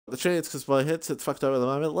the chance because my headset's fucked over at the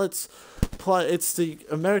moment. Let's play. It's the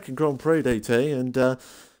American Grand Prix, DT, and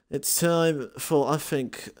it's time for I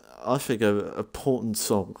think a important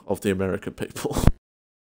song of the American people.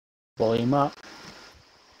 Volume up.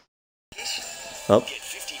 Oh,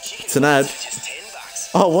 it's an ad.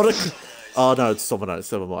 Oh, what a. Oh no, it's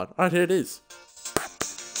Domino's. Never mind. Alright, here it is.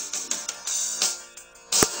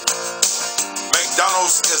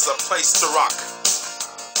 McDonald's is a place to rock.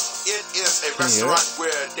 It is a restaurant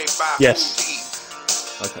where they buy food to eat.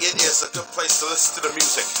 Okay. It is a good place to listen to the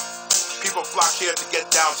music. People flock here to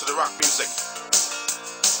get down to the rock music.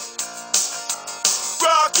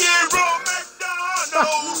 Rock and roll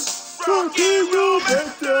McDonald's. Rock and roll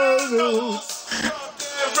McDonald's. Rock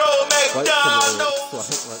and roll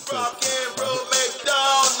McDonald's. Rock and roll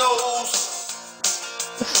McDonald's.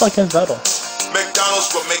 It's like a battle.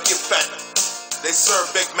 McDonald's will make you fat. They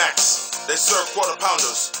serve Big Macs. They serve quarter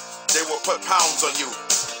pounders. They will put pounds on you.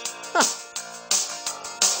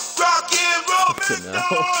 Rock and roll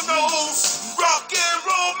McDonald's. Rock and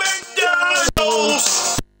roll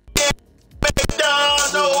McDonald's.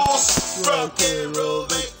 McDonald's. Rock and roll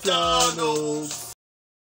McDonald's.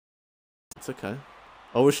 It's okay.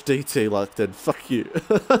 I wish DT liked it. Fuck you.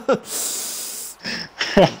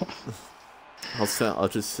 I'll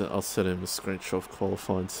send him a screenshot of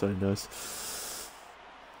qualifying so he knows.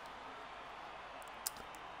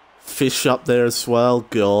 Fish up there as well.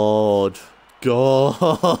 God.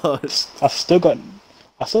 I still got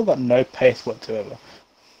no pace whatsoever.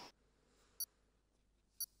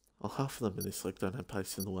 Well, half of them in this league don't have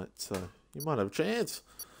pace in the wet, so you might have a chance.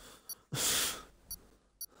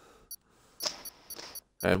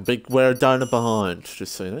 And big wear a donor behind,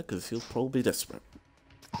 just so you know, because he'll probably be desperate.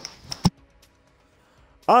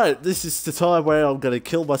 Alright, this is the time where I'm gonna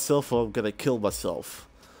kill myself or I'm gonna kill myself.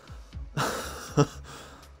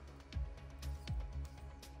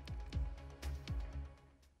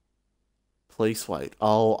 Please wait.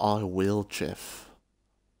 Oh, I will, Jeff.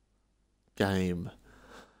 Game.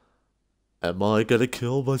 Am I gonna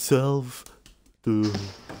kill myself? No!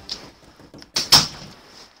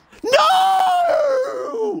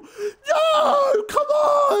 No! Come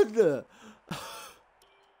on!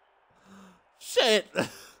 Shit!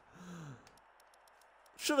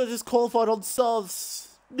 Should have just qualified on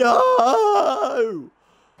softs. No!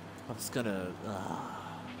 I'm just gonna.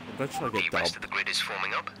 I'm gonna try to get The rest of the grid is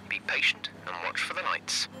forming up. Be patient and watch for the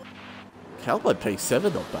lights. Cowboy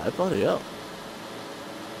P7, not bad, bloody hell.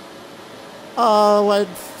 Oh, and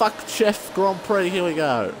fuck Chef Grand Prix, here we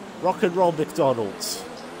go. Rock and roll McDonald's.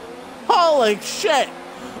 Holy shit!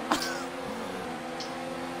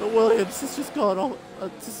 The Williams has just gone on,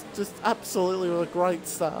 just absolutely with a great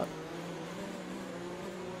start.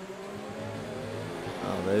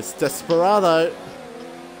 Oh, there's Desperado.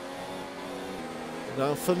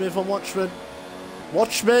 Going for move on Watchmen.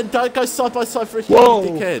 Watchmen, don't go side by side for a huge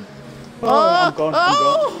dickhead. I'm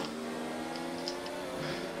gone.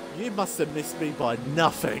 You must have missed me by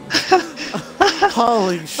nothing.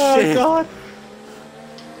 Holy shit. Oh god.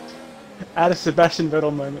 Add a Sebastian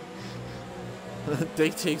Vettel moment.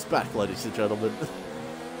 DT's back, ladies and gentlemen.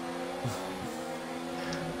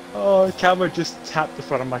 Oh, Cowboy just tapped the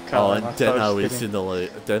front of my car. Oh, and Deno is in the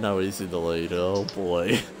lead. Deno is in the lead. Oh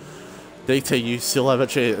boy. DT, you still have a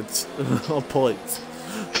chance on points.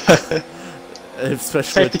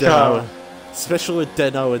 Especially with Deno. Especially with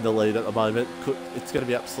Deno in the lead at the moment. It's going to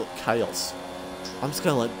be absolute chaos. I'm just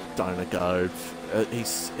going to let Donor go.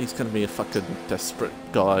 He's going to be a fucking desperate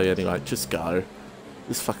guy anyway. Just go.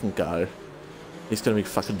 Just fucking go. He's going to be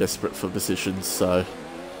fucking desperate for positions, so...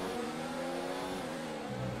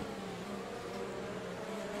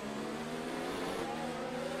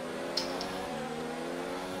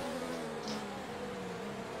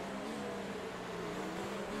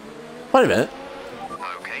 Wait a minute.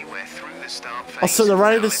 Okay, we're through the start phase. Oh, so the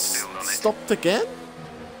rain has Let's build on it. stopped again?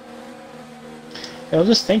 I was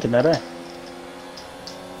just thinking that, eh?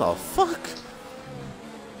 Oh, fuck.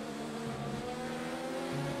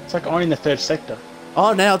 It's like owning the third sector.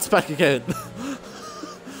 Oh, now it's back again. The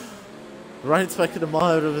rain's making a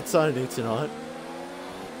mind of its own here tonight.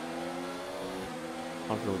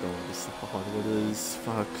 I really don't want to be stuck behind Withers.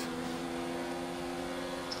 Fuck.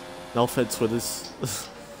 No offense, Withers.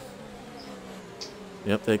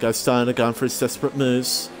 Yep, there goes Stoner going for his desperate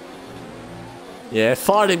moves. Yeah,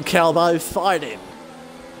 fight him, Calbo, fight him.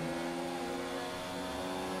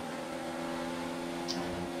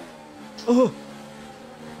 Oh.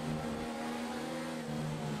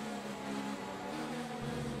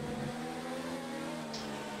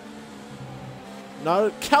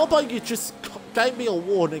 No, Calbo, you just gave me a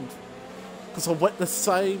warning because I went the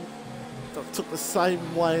same I took the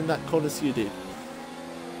same way in that corner as you did.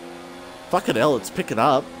 Fucking hell, it's picking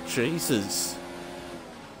up. Jesus.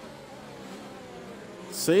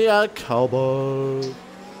 See ya, Calbo.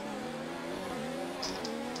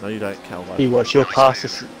 No, you don't, Calbo. You watch, you'll pass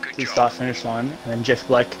the start finish line, and then Jeff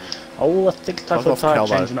like, oh, I think it's time for a tire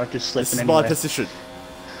change, and not just slipping This is anyway. my position.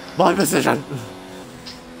 My position.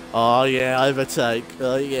 Oh yeah, overtake.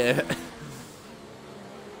 Oh yeah.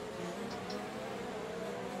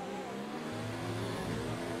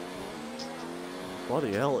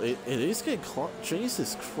 Bloody hell, it is getting close.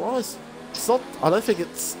 Jesus Christ. It's not, I don't think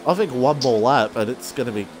it's, I think one more lap and it's going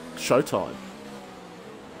to be showtime.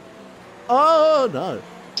 Oh no.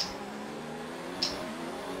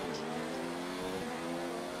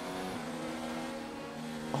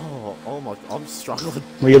 Oh my, I'm struggling.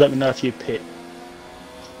 Will you let me know if you pit?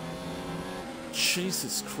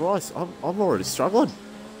 Jesus Christ, I'm already struggling.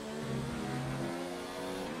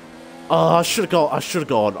 Oh, I should have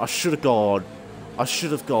gone. I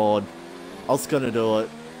was gonna do it.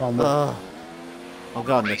 I'm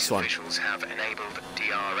going next one. Officials have enabled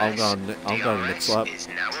DRS. I'm going next lap. Is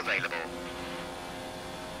now available.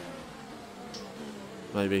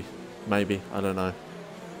 Maybe, I don't know.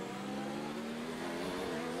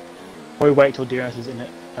 Or wait till DRS is in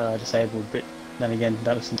it, disabled, but then again,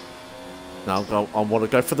 that doesn't... No, I want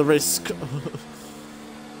to go for the risk.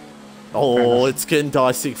 Oh, it's getting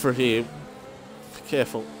dicey for here. Be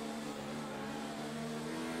careful.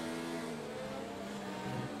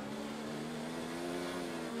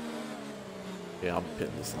 Yeah, I'm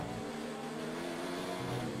pitting this up.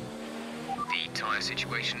 The tyre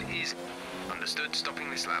situation is understood.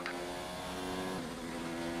 Stopping this lap.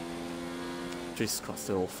 Jesus Christ,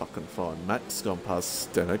 they're all fucking fine. Max gone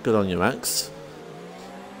past Denner. Good on you, Max.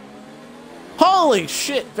 Holy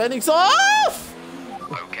shit, Benning's off!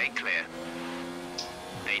 Okay, clear.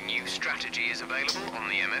 A new strategy is available on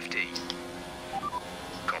the MFD.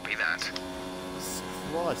 Copy that. Jesus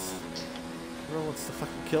Christ. Everyone wants to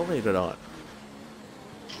fucking kill me tonight.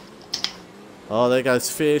 Oh, there goes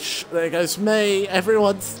Fish. There goes me.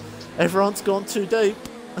 Everyone's gone too deep.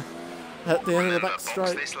 At the end of the back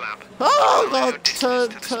straight. Oh god,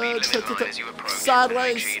 turn,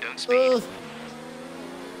 sideways. Oh,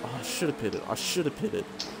 I should have pitted.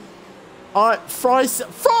 Alright, Fry!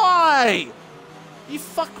 You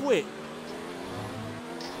fuckwit.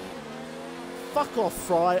 Fuck off,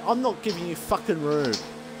 Fry. I'm not giving you fucking room.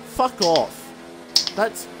 Fuck off.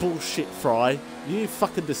 That's bullshit, Fry. You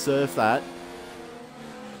fucking deserve that.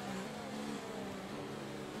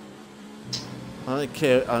 I don't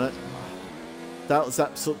care. That was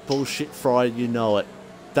absolute bullshit, Fry. You know it.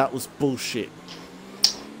 That was bullshit.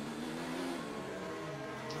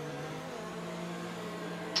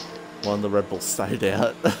 One of the Red Bulls stayed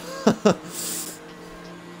out.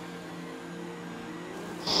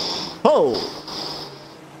 Oh!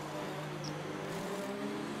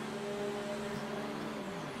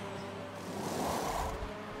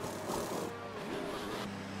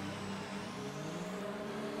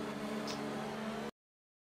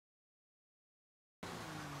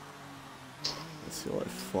 Let's see what I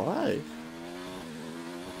fly.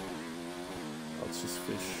 Oh, it's just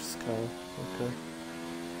Fish's car. Okay.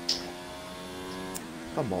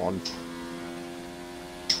 Come on.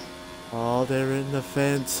 Oh, they're in the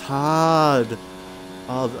fence hard.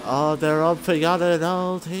 Oh, they're on for young and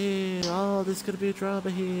old here. Oh, there's gonna be a drama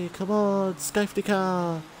here. Come on, safety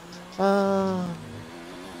car. Ah.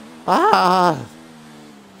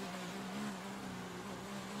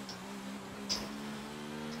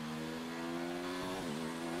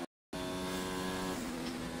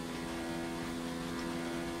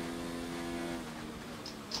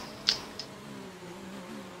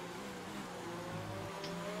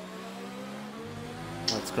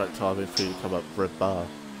 That's great timing for you to come up red bar.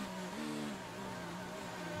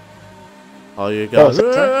 Oh, you go.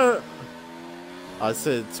 Oh, I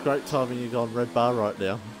said it's great timing you go on red bar right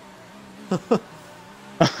now.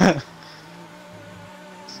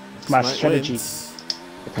 My strategy.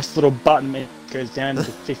 You press the little button, it goes down to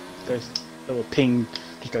 50, goes the little ping,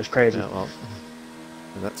 just goes crazy. Yeah, well,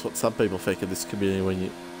 and that's what some people think in this community when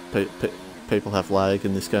you people have lag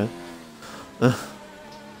in this game.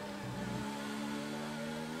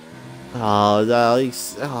 Oh no,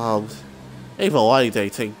 either way,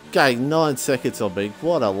 DT gained 9 seconds on me.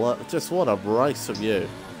 What a race from you.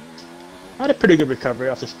 I had a pretty good recovery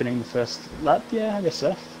after spinning the first lap. Yeah, I guess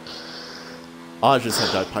so. I just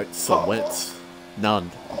had no pace on wets.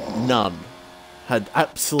 None. Had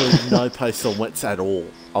absolutely no pace on wets at all.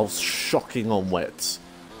 I was shocking on wets.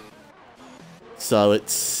 So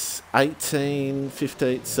it's 18,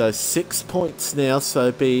 15, so 6 points now,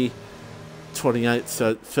 so be 28,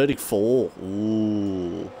 so 34.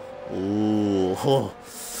 Ooh. Ooh. Oh.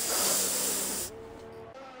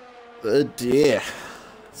 Oh dear.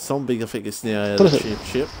 Some bigger figures now out of the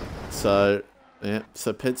championship. So, yeah.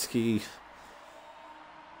 So Penske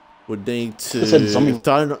would need to...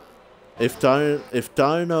 If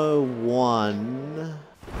Dono won,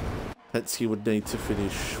 Penske would need to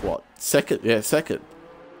finish, what? Second? Yeah, second.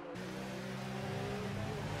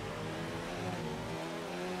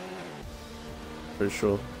 Pretty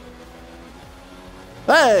sure.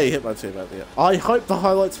 Hey, hit my team out there. I hope the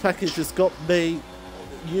highlights package has got me,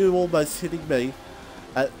 you almost hitting me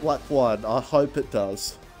at lap 1. I hope it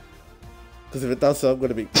does. Because if it does, I'm going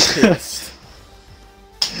to be pissed.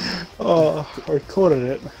 Oh, I recorded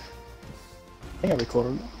it. I think I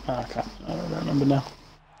recorded it. Oh, I don't remember now. How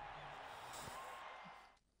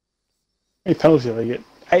many penalties did I get?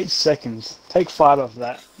 8 seconds. Take 5 off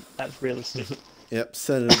that. That's realistic. Yep,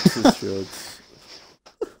 send it to Shields.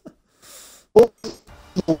 Oh,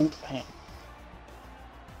 man.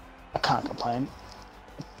 I can't complain.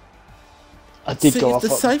 I did go off. If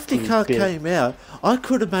the safety car came out, I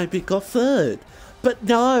could have maybe got 3rd. But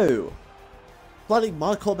no! Bloody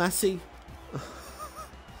Michael Massey.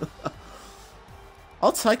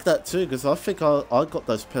 I'll take that too, because I think I got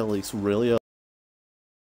those penalties really early.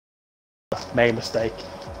 Made a mistake.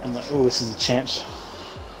 I'm like, oh, this is a chance.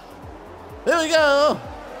 Here we go!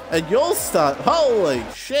 And you'll start. Holy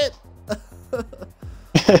shit! I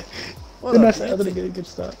didn't get a good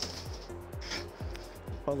start.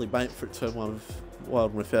 Probably made for turn one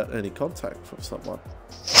without any contact from someone.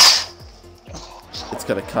 It's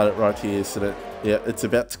going to cut it right here, isn't it? Yeah, it's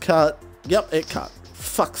about to cut. Yep, it cut.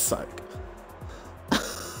 Fuck's sake.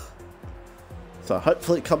 So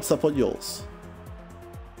hopefully it comes up on yours.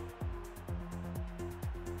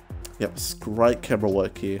 Yep, it's great camera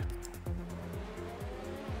work here.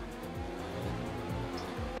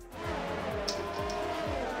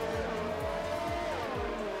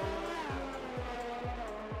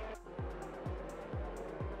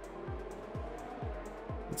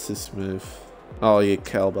 What's this move? Oh yeah,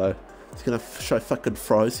 Calbo. It's gonna show fucking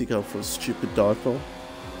Frozy going for a stupid dipole.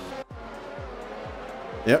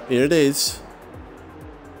 Yep, here it is.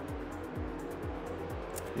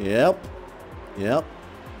 Yep. Yep.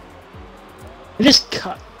 It just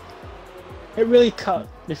cut. It really cut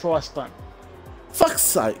before I spun. Fuck's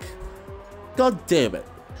sake. God damn it.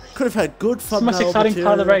 Could have had good thumbnail It's the most exciting material.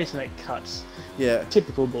 part of the race and it cuts. Yeah.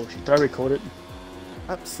 Typical bullshit. Do I record it?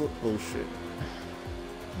 Absolute bullshit.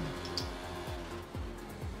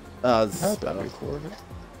 This is better.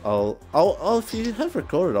 I'll if you have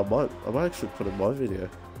recorded, I might actually put in my video.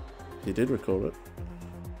 If you did record it.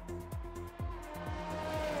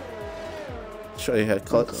 Show you how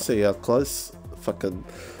close, see how close fucking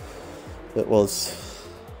it was.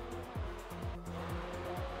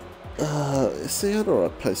 See, I know I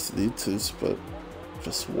posted intos, but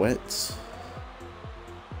just wets.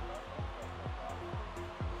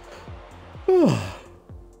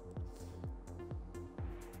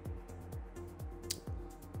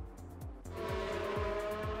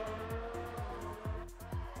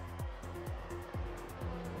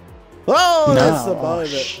 Oh, that's the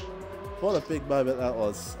moment. What a big moment that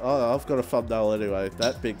was. Oh, I've got a thumbnail anyway.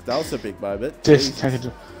 That was a big moment.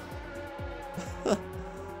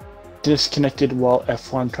 Disconnected while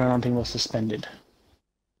F1 turn-on was suspended.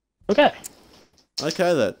 Okay.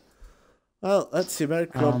 Okay then. Well, that's the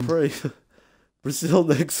American Grand Prix. Brazil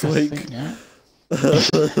next week.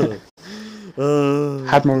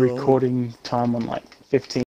 Had my recording time on like 15.